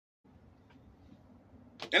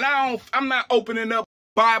And I'm not opening up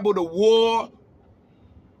Bible to war.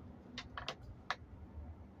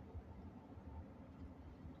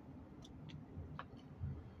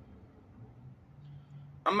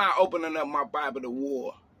 I'm not opening up my Bible to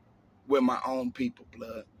war with my own people,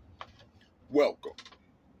 blood. Welcome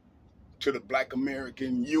to the Black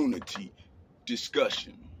American unity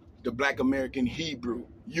discussion, the Black American Hebrew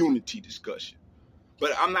unity discussion.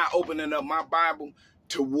 But I'm not opening up my Bible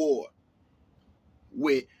to war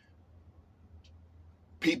with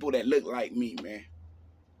people that look like me, man.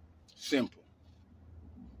 Simple.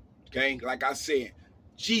 Okay? Like I said,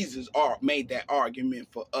 Jesus made that argument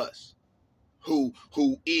for us who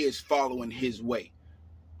is following his way.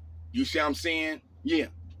 You see what I'm saying? Yeah.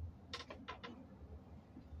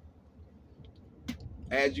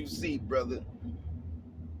 As you see, brother,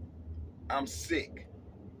 I'm sick.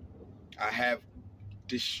 I have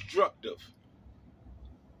destructive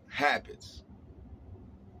habits.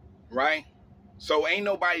 Right? So ain't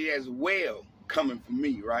nobody as well coming for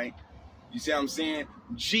me, right? You see what I'm saying?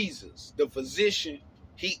 Jesus, the physician,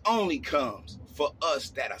 he only comes for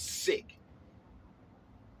us that are sick.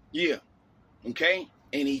 Yeah. Okay?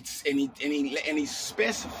 And he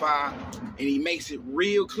specify and he makes it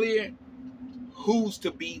real clear who's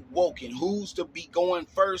to be woken, who's to be going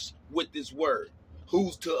first with this word,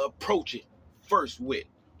 who's to approach it first with.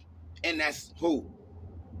 And that's who?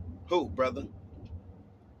 Who, brother?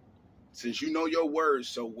 Since you know your words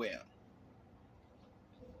so well.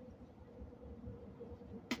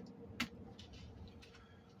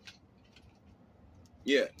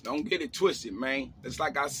 Yeah, don't get it twisted, man. It's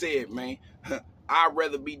like I said, man. I'd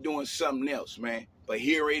rather be doing something else, man. But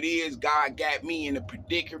here it is. God got me in a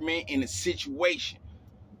predicament, in a situation,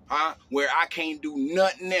 where I can't do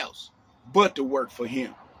nothing else but to work for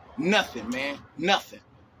him. Nothing, man. Nothing.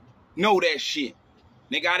 Know that shit.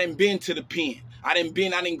 Nigga, I done been to the pen. I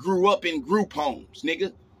done grew up in group homes,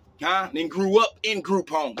 nigga. Then grew up in group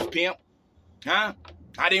homes, pimp. I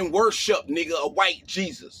didn't worship, nigga, a white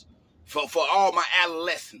Jesus for all my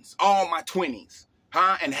adolescence, all my 20s,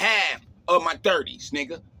 and half of my 30s,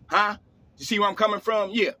 nigga. You see where I'm coming from?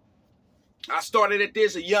 Yeah. I started at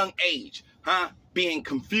this a young age, being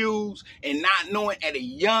confused and not knowing at a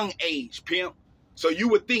young age, pimp. So you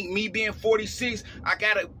would think me being 46, I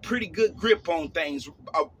got a pretty good grip on things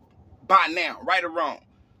by now, right or wrong.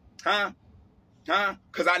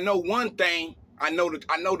 Cause I know one thing. I know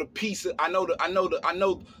the peace. I know the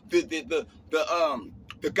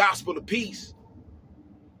gospel of peace.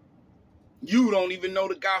 You don't even know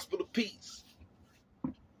the gospel of peace.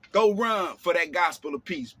 Go run for that gospel of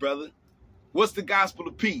peace, brother. What's the gospel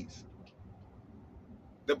of peace?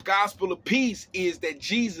 The gospel of peace is that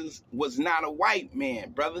Jesus was not a white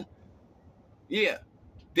man, brother. Yeah.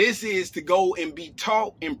 This is to go and be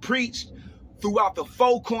taught and preached throughout the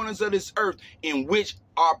four corners of this earth, in which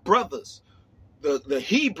our brothers, the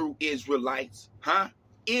Hebrew Israelites,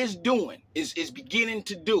 is beginning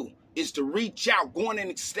to do, is to reach out, going and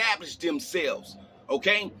establish themselves,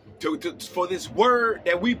 okay? For this word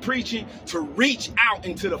that we preaching to reach out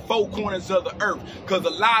into the four corners of the earth, because a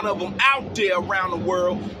lot of them out there around the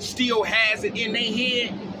world still has it in their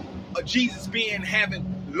head of Jesus having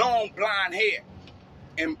long blonde hair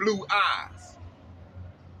and blue eyes.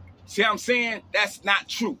 See what I'm saying? That's not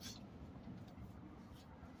truth.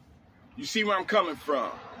 You see where I'm coming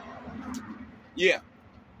from? Yeah.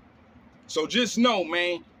 So just know,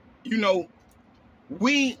 man, you know,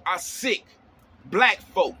 we are sick, black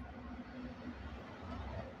folk.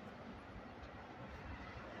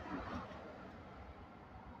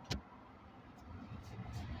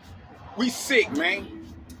 We sick, man.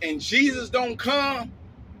 And Jesus don't come,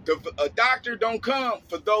 a doctor don't come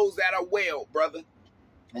for those that are well, brother.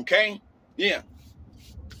 Okay? Yeah.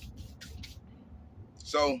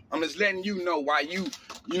 So I'm just letting you know why you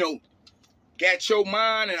got your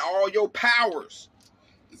mind and all your powers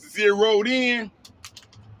zeroed in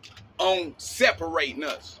on separating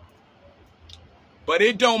us. But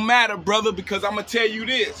it don't matter, brother, because I'm going to tell you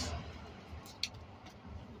this.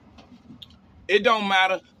 It don't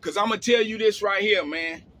matter, because I'm going to tell you this right here,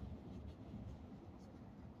 man.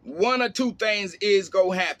 One or two things is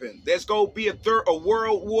going to happen. There's going to be a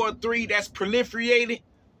World War III that's proliferated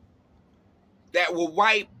that will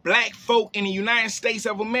wipe black folk in the United States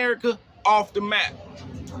of America off the map.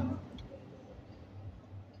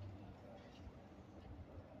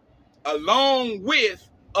 Along with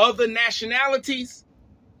other nationalities,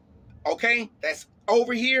 okay, that's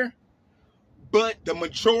over here, but the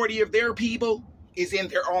majority of their people is in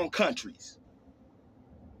their own countries.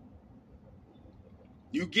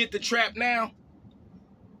 You get the trap now?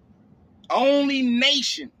 Only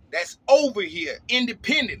nation that's over here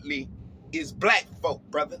independently is black folk,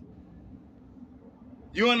 brother.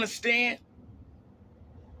 You understand?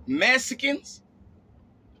 Mexicans,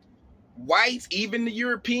 whites, even the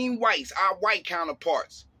European whites, our white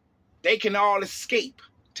counterparts, they can all escape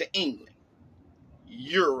to England,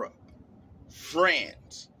 Europe,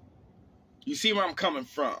 France. You see where I'm coming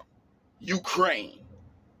from? Ukraine.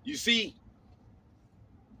 You see?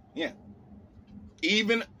 Yeah.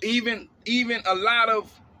 Even a lot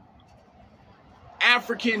of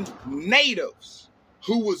African natives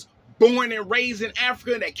who was born and raised in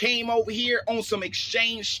Africa that came over here on some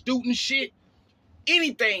exchange student shit,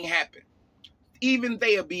 anything happen, even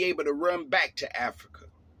they'll be able to run back to Africa.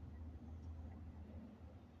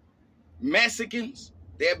 Mexicans,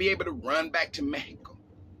 they'll be able to run back to Mexico.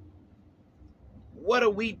 What are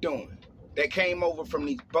we doing that came over from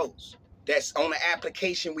these boats? That's on the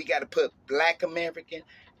application, we got to put Black American,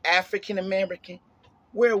 African American.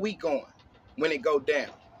 Where are we going when it go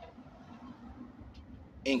down?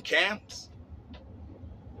 In camps?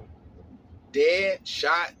 Dead,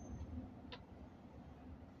 shot?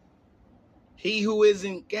 He who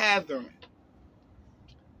isn't gathering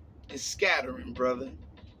is scattering, brother.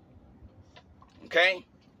 Okay?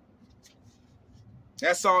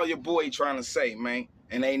 That's all your boy trying to say, man.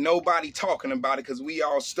 And ain't nobody talking about it because we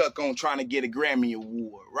all stuck on trying to get a Grammy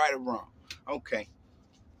Award. Right or wrong? Okay.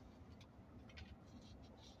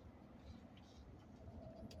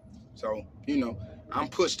 So, you know, I'm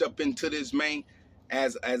pushed up into this, man,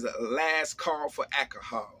 as a last call for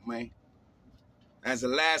alcohol, man. As a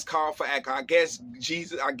last call for alcohol. I guess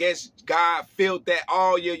God felt that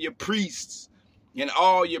all your priests and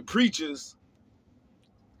all your preachers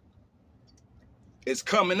is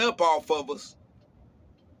coming up off of us.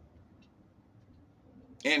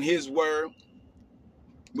 And his word,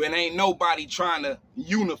 when ain't nobody trying to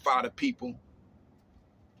unify the people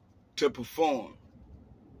to perform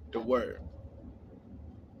the word.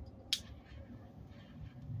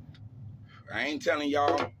 I ain't telling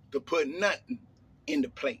y'all to put nothing in the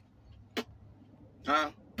plate.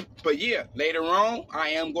 Huh? But yeah, later on, I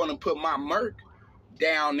am going to put my merch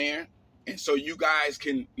down there. And so you guys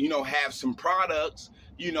can, you know, have some products,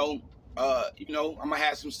 I'm going to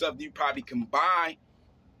have some stuff that you probably can buy,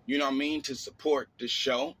 you know what I mean, to support the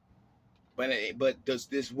show. But does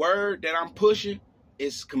this word that I'm pushing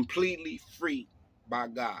is completely free by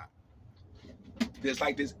God. Just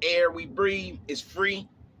like this air we breathe is free,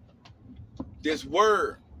 this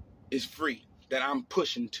word is free that I'm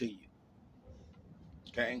pushing to you.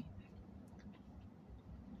 Okay?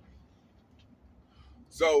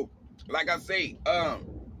 So, like I say,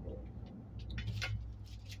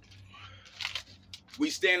 we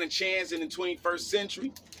stand a chance in the 21st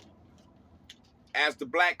century as the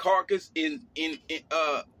black caucus is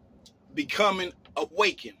becoming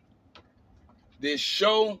awakened. This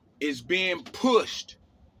show is being pushed,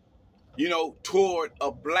 toward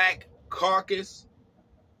a black caucus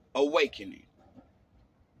awakening.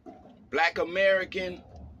 Black American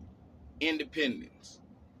independence.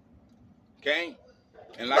 Okay?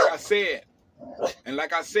 And like I said,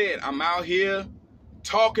 I'm out here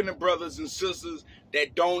talking to brothers and sisters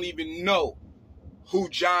that don't even know who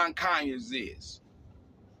John Conyers is.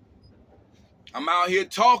 I'm out here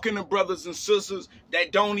talking to brothers and sisters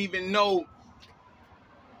that don't even know,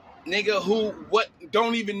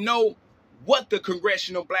 don't even know what the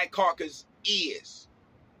Congressional Black Caucus is.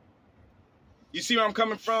 You see where I'm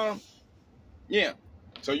coming from? Yeah.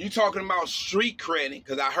 So you talking about street credit,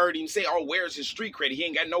 because I heard him say, oh, where's his street credit? He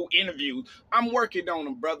ain't got no interviews. I'm working on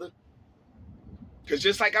him, brother. Because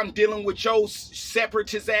just like I'm dealing with your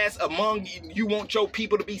separatist ass among you want your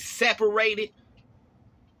people to be separated,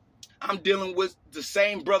 I'm dealing with the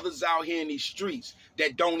same brothers out here in these streets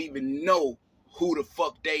that don't even know who the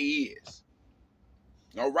fuck they is.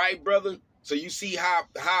 All right, brother? So you see how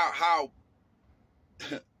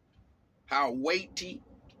weighty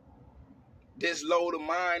this load of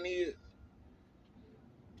mine is?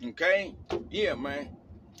 Okay? Yeah, man.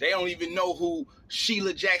 They don't even know who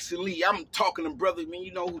Sheila Jackson Lee. I'm talking to brother, man,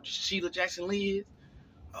 you know who Sheila Jackson Lee is?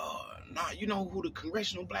 Nah, you know who the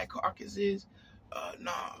Congressional Black Caucus is?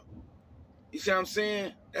 Nah. You see what I'm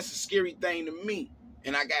saying? That's a scary thing to me.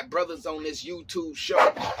 And I got brothers on this YouTube show.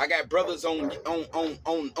 I got brothers on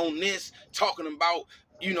this talking about,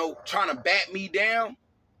 trying to bat me down.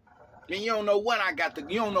 I mean, you don't know what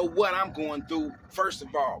you don't know what I'm going through, first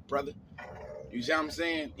of all, brother. You see what I'm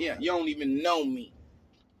saying? Yeah, you don't even know me.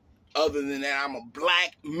 Other than that, I'm a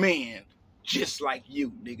black man just like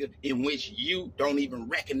you, nigga, in which you don't even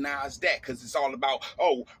recognize that because it's all about,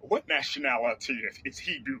 oh, what nationality is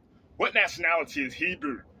Hebrew? What nationality is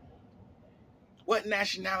Hebrew? What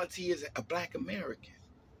nationality is a Black American?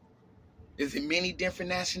 Is it many different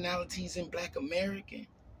nationalities in Black American?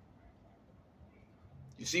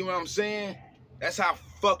 You see what I'm saying? That's how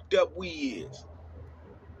fucked up we is.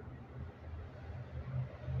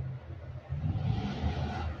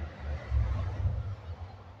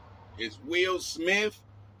 Is Will Smith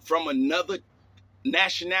from another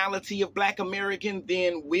nationality of Black American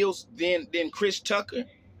than Chris Tucker?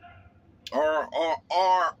 Or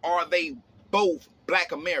are they both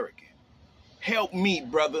Black American? Help me,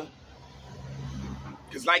 brother.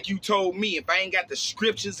 Because like you told me, if I ain't got the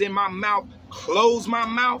scriptures in my mouth, close my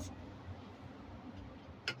mouth.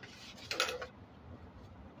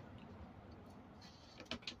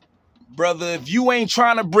 Brother, if you ain't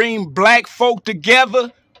trying to bring black folk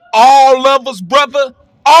together, all of us, brother,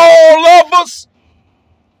 all of us,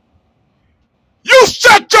 you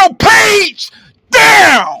shut your page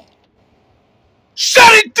down.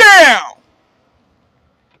 Shut it down.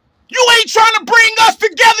 You ain't trying to bring us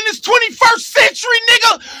together in this 21st century,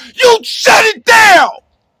 nigga. You shut it down.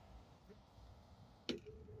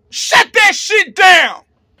 Shut that shit down.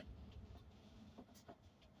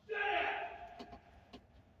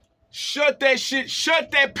 Shut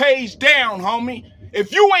that page down, homie.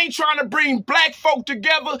 If you ain't trying to bring black folk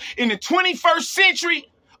together in the 21st century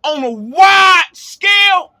on a wide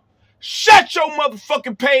scale, shut your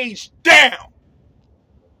motherfucking page down.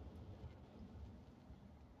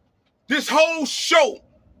 This whole show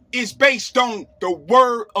is based on the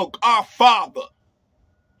word of our Father.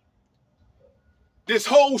 This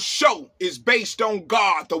whole show is based on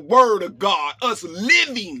God, the word of God, us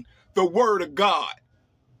living the word of God.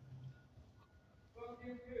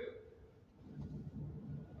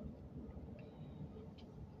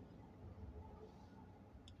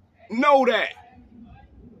 Know that.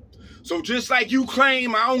 So just like you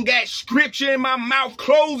claim I don't got scripture in my mouth,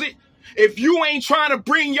 close it. If you ain't trying to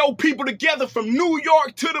bring your people together from New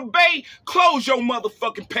York to the Bay, close your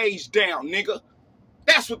motherfucking page down, nigga.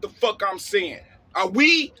 That's what the fuck I'm saying.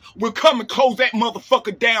 We'll come and close that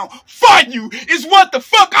motherfucker down for you, is what the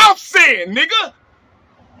fuck I'm saying, nigga.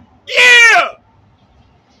 Yeah!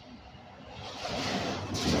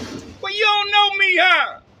 Well, you don't know me,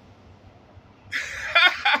 huh?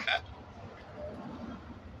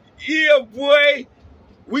 Yeah, boy.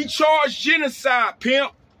 We charge genocide,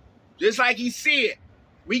 pimp. Just like he said.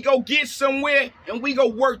 We go get somewhere and we go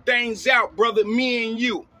work things out, brother, me and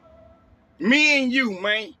you. Me and you,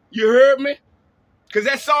 man. You heard me? Because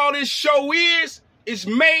that's all this show is. It's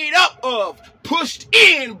made up of, pushed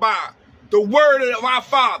in by the word of our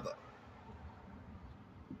Father.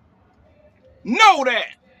 Know that.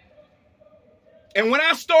 And when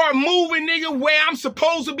I start moving, nigga, where I'm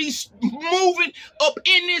supposed to be moving up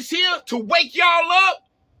in this here to wake y'all up,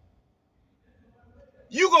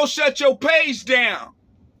 you go shut your page down.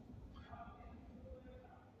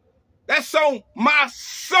 That's on my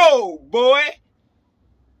soul, boy.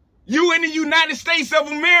 You in the United States of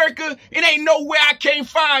America, it ain't nowhere I can't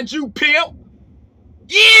find you, pimp.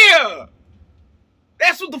 Yeah.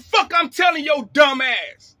 That's what the fuck I'm telling your dumb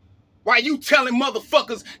ass. Why you telling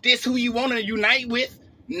motherfuckers this who you want to unite with?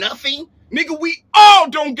 Nothing? Nigga, we all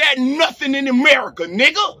don't got nothing in America,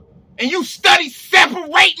 nigga. And you study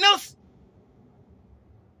separating us?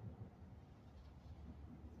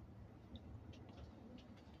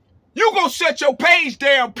 You gonna shut your page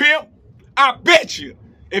down, pimp. I bet you.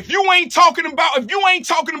 If you ain't talking about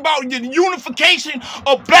the unification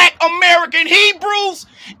of black American Hebrews,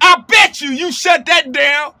 I bet you shut that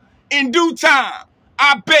down in due time.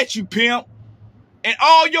 I bet you, pimp. And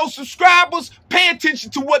all your subscribers, pay attention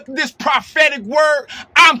to what this prophetic word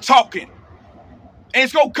I'm talking. And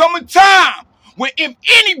it's gonna come a time when if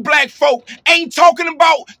any black folk ain't talking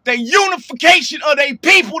about the unification of their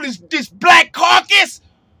people, this black carcass,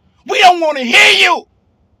 we don't want to hear you.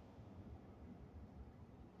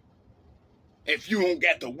 If you don't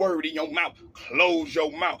got the word in your mouth, close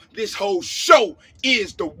your mouth. This whole show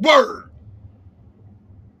is the word.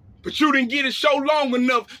 But you didn't get a show long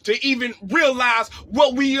enough to even realize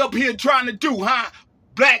what we up here trying to do, huh?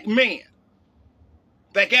 Black man.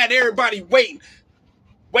 That got everybody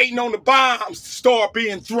waiting on the bombs to start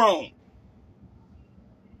being thrown.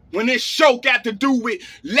 When this show got to do with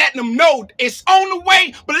letting them know it's on the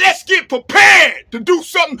way, but let's get prepared to do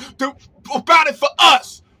something about it for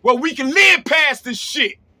us, where we can live past this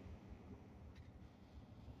shit.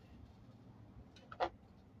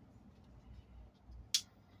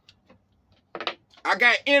 I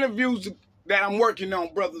got interviews that I'm working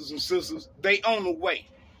on, brothers and sisters. They on the way.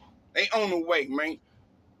 They on the way, man.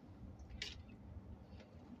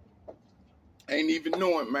 Ain't even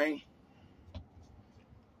knowing, man.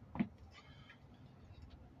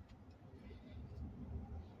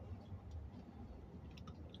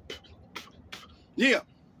 Yeah.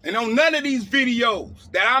 And on none of these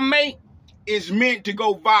videos that I make is meant to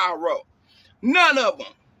go viral. None of them.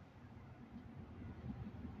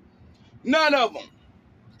 None of them.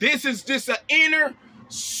 This is just an inner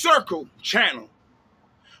circle channel,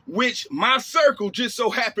 which my circle just so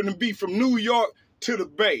happened to be from New York to the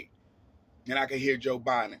Bay. And I can hear Joe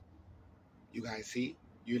Biden. You guys see?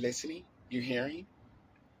 You listening? You hearing?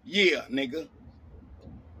 Yeah, nigga.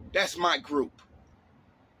 That's my group.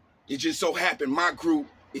 It just so happened my group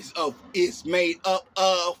is made up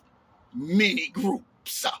of many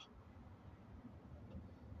groups.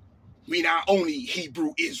 We not only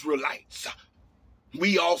Hebrew Israelites.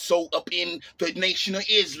 We also up in the Nation of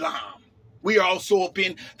Islam. We are also up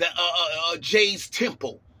in the Jay's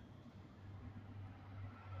Temple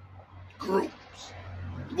groups.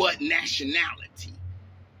 What nationality?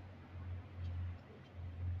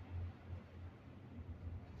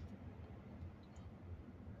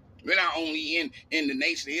 We're not only in the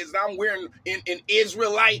Nation of Islam, we're in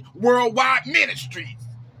Israelite worldwide ministries.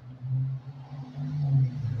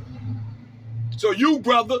 So you,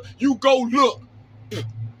 brother, you go look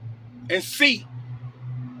and see.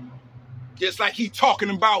 Just like he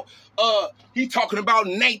talking about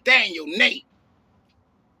Nathaniel, Nate.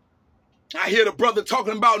 I hear the brother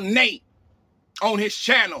talking about Nate on his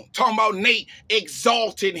channel, talking about Nate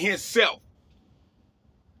exalting himself.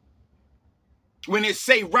 When it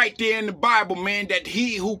say right there in the Bible, man, that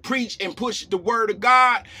he who preach and push the word of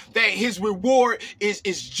God, that his reward is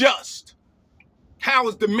just. How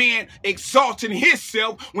is the man exalting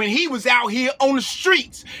himself when he was out here on the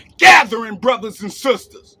streets gathering brothers and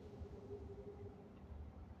sisters?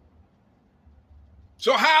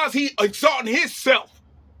 So how is he exalting himself?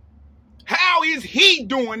 How is he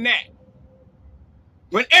doing that?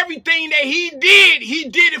 When everything that he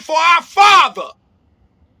did it for our Father.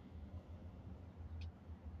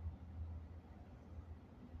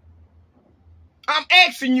 I'm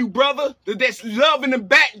asking you, brother, that's loving to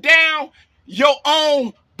back down your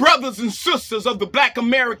own brothers and sisters of the Black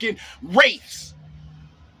American race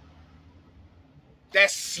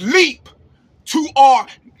that sleep to our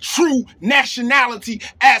true nationality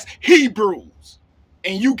as Hebrews.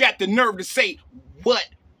 And you got the nerve to say, what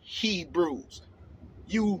Hebrews?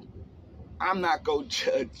 I'm not going to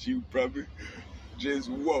judge you, brother. Just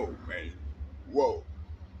whoa, man. Whoa,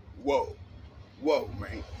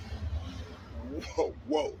 man.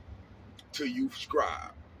 Whoa. Till you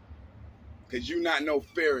scribe. Because you not no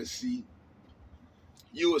Pharisee.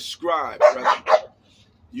 You a scribe, brother.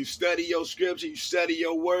 You study your scripture. You study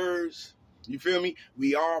your words. You feel me?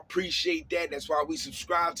 We all appreciate that. That's why we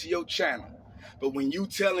subscribe to your channel. But when you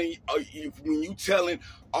telling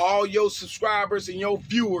all your subscribers and your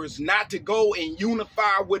viewers not to go and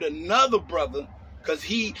unify with another brother, cause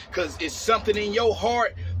it's something in your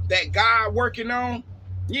heart that God working on,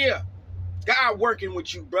 yeah. God working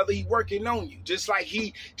with you, brother. He working on you. Just like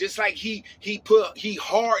he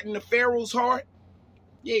hardened the Pharaoh's heart.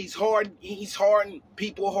 Yeah, he's hardened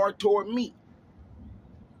people's heart toward me.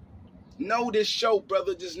 Know this show,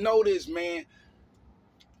 brother. Just know this, man.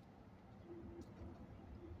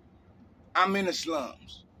 I'm in the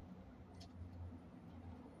slums.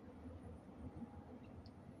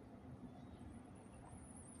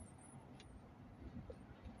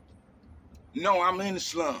 No, I'm in the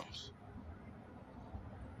slums.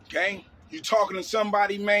 Okay? You talking to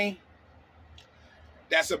somebody, man,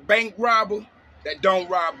 that's a bank robber that don't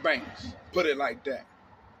rob banks. Put it like that.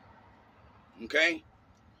 Okay?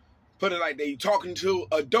 Put it like that. You talking to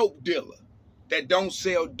a dope dealer that don't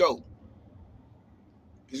sell dope.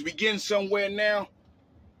 Is we getting somewhere now?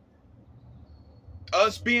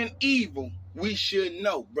 Us being evil, we should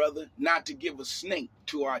know, brother, not to give a snake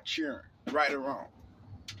to our children. Right or wrong?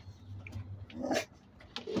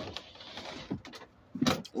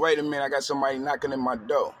 Wait a minute, I got somebody knocking at my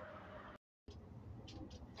door.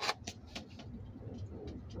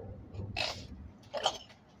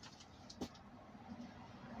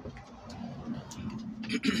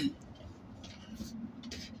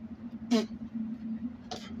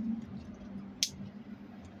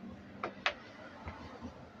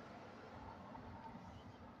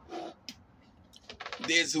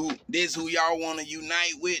 This who y'all want to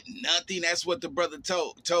unite with? Nothing. That's what the brother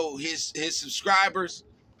told his subscribers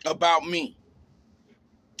about me.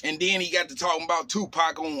 And then he got to talking about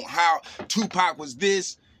Tupac, on how Tupac was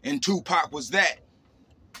this and Tupac was that.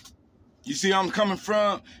 You see where I'm coming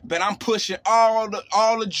from? But I'm pushing all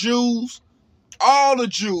the Jews,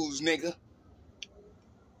 nigga.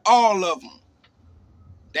 All of them.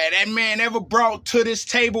 That man ever brought to this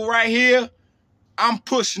table right here, I'm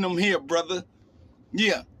pushing them here, brother.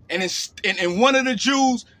 Yeah. And one of the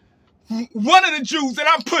Jews one of the Jews that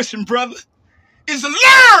I'm pushing, brother, is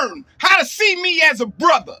learn how to see me as a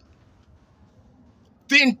brother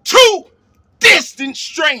than two distant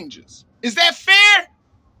strangers. Is that fair?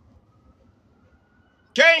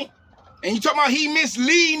 Okay? And you talking about he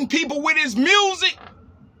misleading people with his music?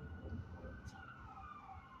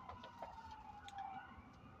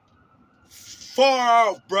 Far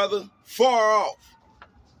off, brother. Far off.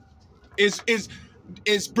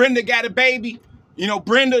 Is Brenda Got a Baby? You know,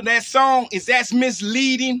 Brenda, that song, that's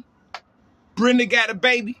misleading? Brenda Got a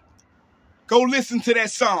Baby? Go listen to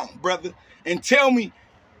that song, brother, and tell me,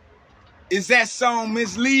 is that song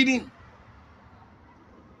misleading?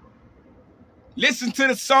 Listen to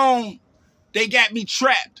the song, They Got Me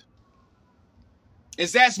Trapped.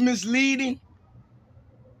 Is that misleading?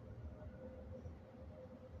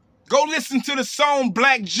 Go listen to the song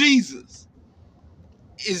Black Jesus.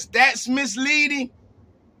 Is that misleading?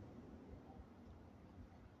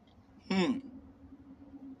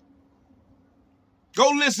 Go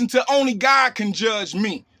listen to Only God Can Judge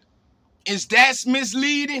Me. Is that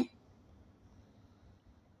misleading?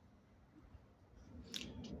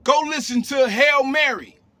 Go listen to Hail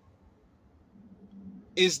Mary.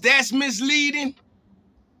 Is that misleading?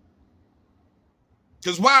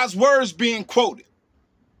 Because wise words being quoted.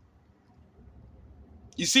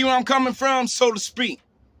 You see where I'm coming from, so to speak?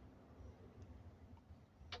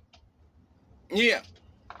 Yeah.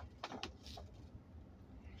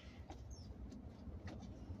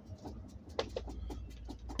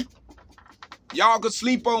 Y'all could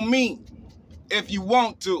sleep on me if you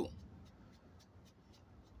want to.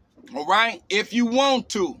 All right? If you want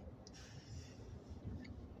to.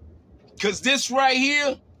 Because this right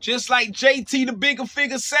here, just like JT the Bigger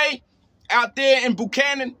Figure say out there in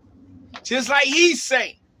Buchanan, just like he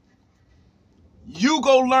say, you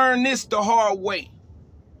go learn this the hard way.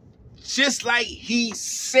 Just like he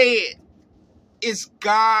said, it's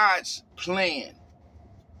God's plan.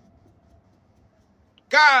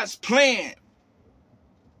 God's plan,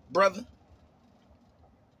 brother.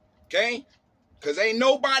 Okay? Because ain't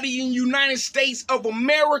nobody in the United States of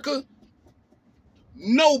America,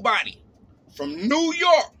 nobody from New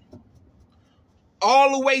York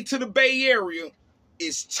all the way to the Bay Area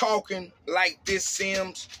is talking like this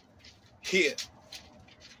Sims here.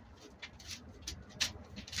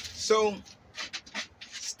 So,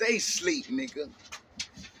 stay asleep, nigga.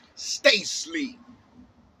 Stay asleep.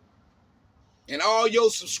 And all your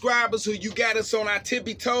subscribers who you got us on our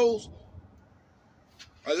tippy toes,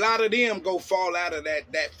 a lot of them go fall out of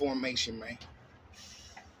that formation, man.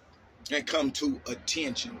 And come to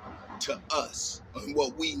attention to us and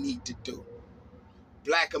what we need to do.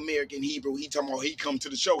 Black American Hebrew, he talking about he come to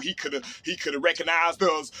the show. He could have recognized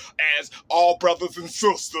us as all brothers and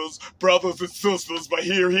sisters, but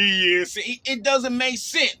here he is. It doesn't make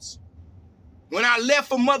sense. When I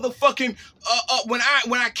left a motherfucking when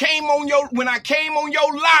I came on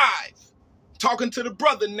your live, talking to the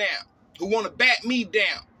brother now who want to bat me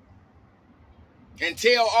down and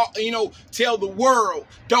tell the world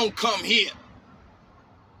don't come here.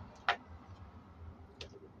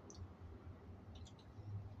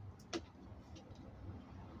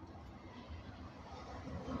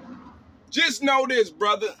 Just know this,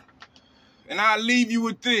 brother, and I'll leave you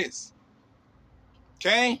with this,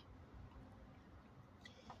 okay?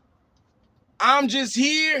 I'm just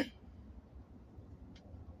here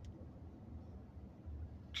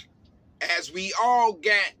as we all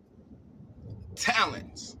got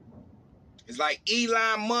talents. It's like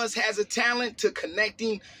Elon Musk has a talent to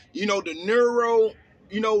connecting, the neuro,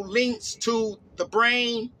 links to the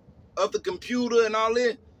brain of the computer and all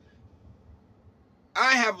that.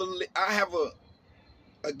 I have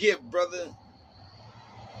a gift, brother.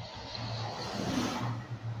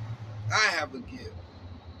 I have a gift.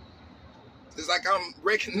 It's like I'm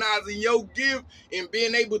recognizing your gift and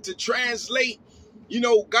being able to translate,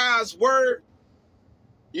 God's word.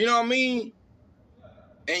 You know what I mean?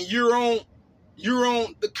 And you're on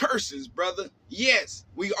the curses, brother. Yes,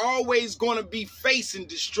 we always going to be facing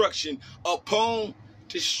destruction upon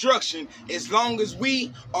destruction as long as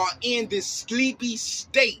we are in this sleepy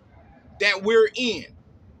state that we're in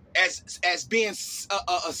as being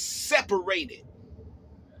a separated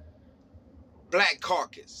black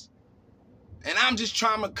carcass. And I'm just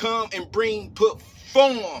trying to come and put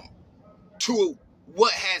form to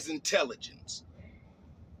what has intelligence.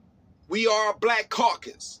 We are a black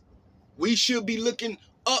caucus. We should be looking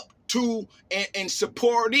up to and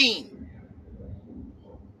supporting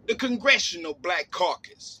the Congressional Black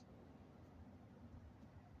Caucus.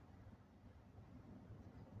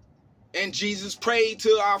 And Jesus prayed to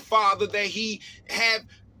our Father that he have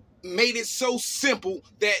made it so simple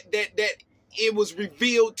that it was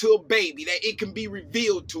revealed to a baby, that it can be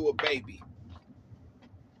revealed to a baby.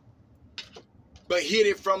 But hid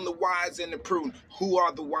it from the wise and the prudent. Who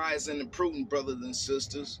are the wise and the prudent, brothers and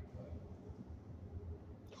sisters?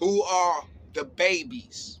 Who are the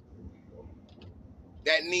babies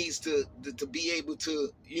that needs to be able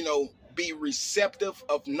to, be receptive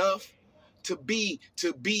enough to be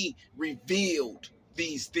revealed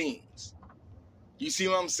these things? You see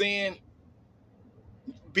what I'm saying?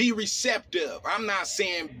 Be receptive. I'm not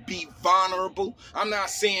saying be vulnerable. I'm not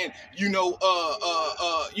saying, I'm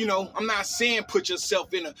not saying put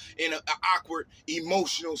yourself in an awkward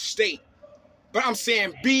emotional state. But I'm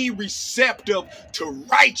saying be receptive to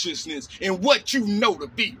righteousness and what you know to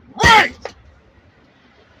be right.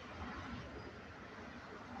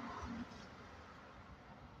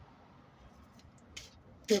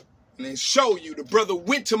 And then show you the brother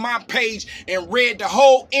went to my page and read the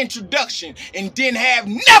whole introduction and didn't have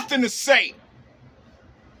nothing to say.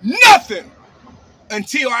 Nothing.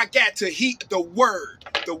 Until I got to the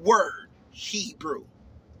word Hebrew.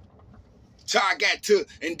 So I got to,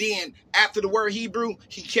 and then after the word Hebrew,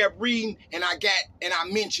 he kept reading, and I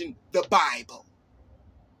mentioned the Bible.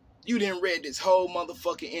 You didn't read this whole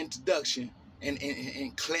motherfucking introduction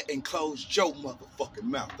and closed your motherfucking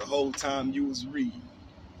mouth the whole time you was reading,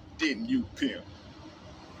 didn't you, pimp?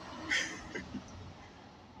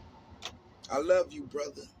 I love you,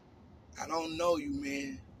 brother. I don't know you,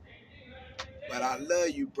 man, but I love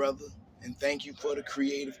you, brother, and thank you for the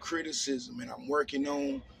creative criticism. And I'm working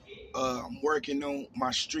on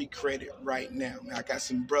my street credit right now. I got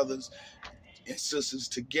some brothers and sisters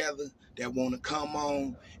together that want to come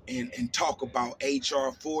on and talk about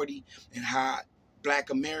HR 40 and how Black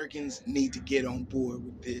Americans need to get on board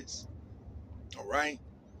with this. All right?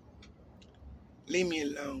 Leave me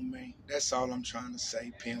alone, man. That's all I'm trying to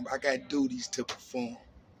say, pimp. I got duties to perform.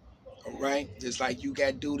 All right? Just like you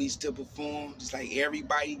got duties to perform, just like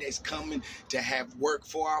everybody that's coming to have work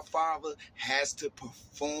for our Father has to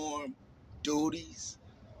perform duties.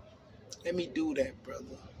 Let me do that,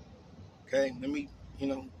 brother. Okay? Let me,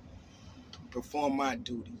 perform my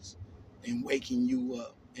duties in waking you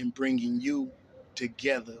up and bringing you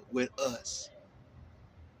together with us.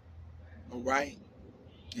 All right?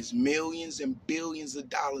 There's millions and billions of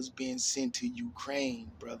dollars being sent to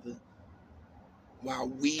Ukraine, brother. While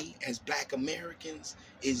we, as Black Americans,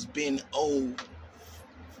 it's been owed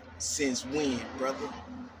since when, brother?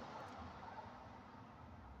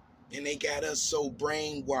 And they got us so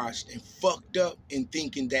brainwashed and fucked up in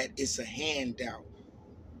thinking that it's a handout.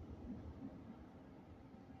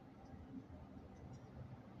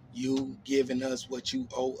 You giving us what you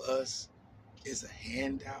owe us is a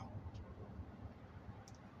handout.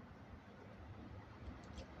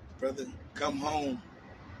 Brother, come home.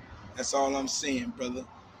 That's all I'm saying, brother.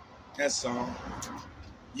 That's all.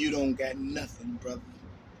 You don't got nothing, brother.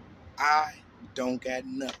 I don't got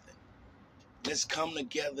nothing. Let's come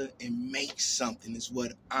together and make something is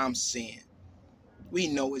what I'm saying. We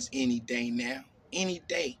know it's any day now. Any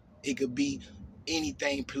day. It could be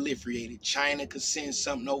anything proliferated. China could send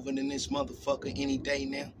something over to this motherfucker any day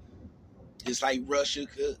now. Just like Russia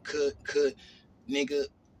could nigga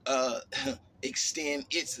extend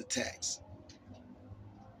its attacks.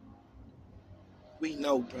 We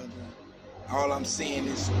know, brother. All I'm saying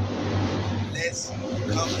is let's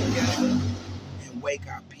come together and wake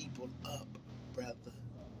our people up, brother.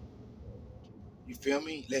 You feel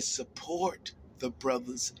me? Let's support the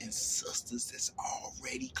brothers and sisters that's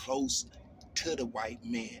already close to the white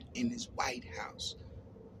man in his White House.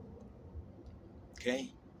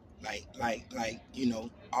 Okay? Like,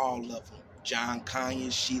 all of them. John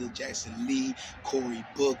Conyers, Sheila Jackson Lee, Cory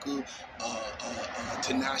Booker,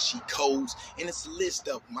 Tanashi Coates, and it's a list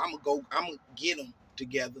of them. I'm gonna get them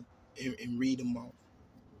together and read them off.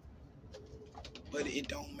 But it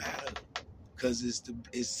don't matter, cause it's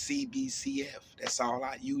CBCF. That's all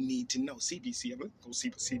you need to know. CBCF. Let's go see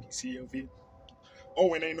what CBCF is.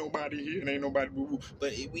 Oh, and ain't nobody here, and ain't nobody boo-boo.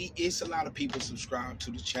 But it's a lot of people subscribe to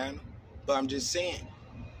the channel. But I'm just saying,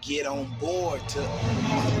 get on board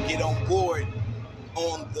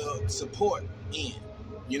on the support end.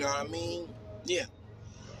 You know what I mean? Yeah.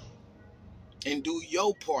 And do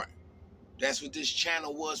your part. That's what this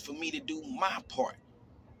channel was for me to do my part.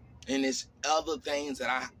 And there's other things that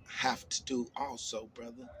I have to do also,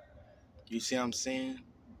 brother. You see what I'm saying?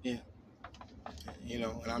 Yeah.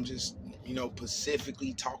 And I'm just,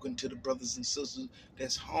 specifically talking to the brothers and sisters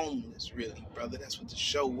that's homeless, really, brother. That's what the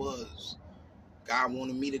show was. God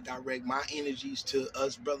wanted me to direct my energies to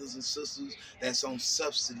us brothers and sisters that's on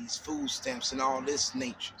subsidies, food stamps, and all this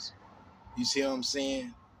natures. You see what I'm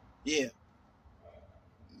saying? Yeah,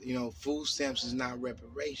 food stamps is not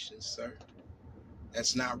reparations, sir.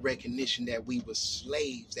 That's not recognition that we were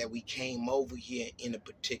slaves, that we came over here in a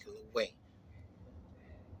particular way.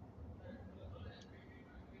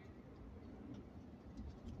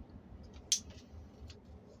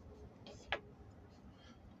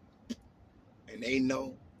 And they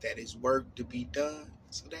know that it's work to be done.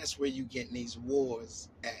 So that's where you getting these wars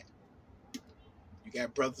at. You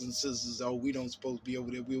got brothers and sisters, oh, we don't supposed to be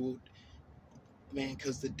over there. We will, man,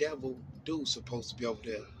 because the devil do supposed to be over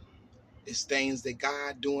there. It's things that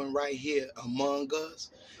God doing right here among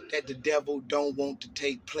us that the devil don't want to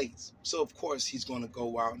take place. So of course he's going to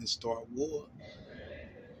go out and start war.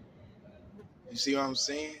 You see what I'm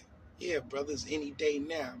saying? Yeah, brothers, any day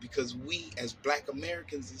now, because we as Black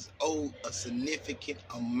Americans is owed a significant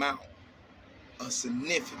amount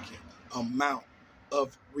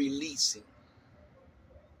of releasing.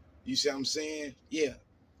 You see what I'm saying? Yeah,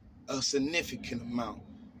 a significant amount.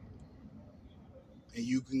 And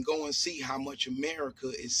you can go and see how much America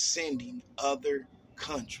is sending other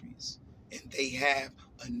countries. And they have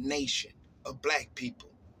a nation of black people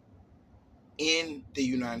in the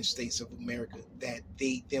United States of America that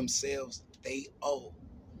they themselves, they owe.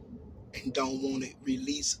 And don't want to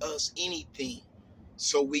release us anything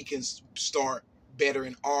so we can start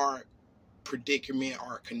bettering our predicament,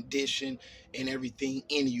 our condition, and everything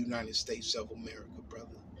in the United States of America, brother.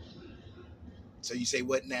 So you say,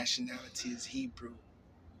 what nationality is Hebrew?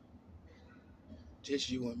 Just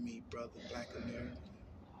you and me, brother, Black American.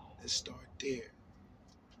 Let's start there.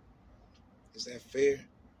 Is that fair?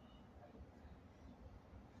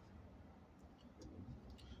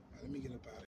 Let me get up out of here.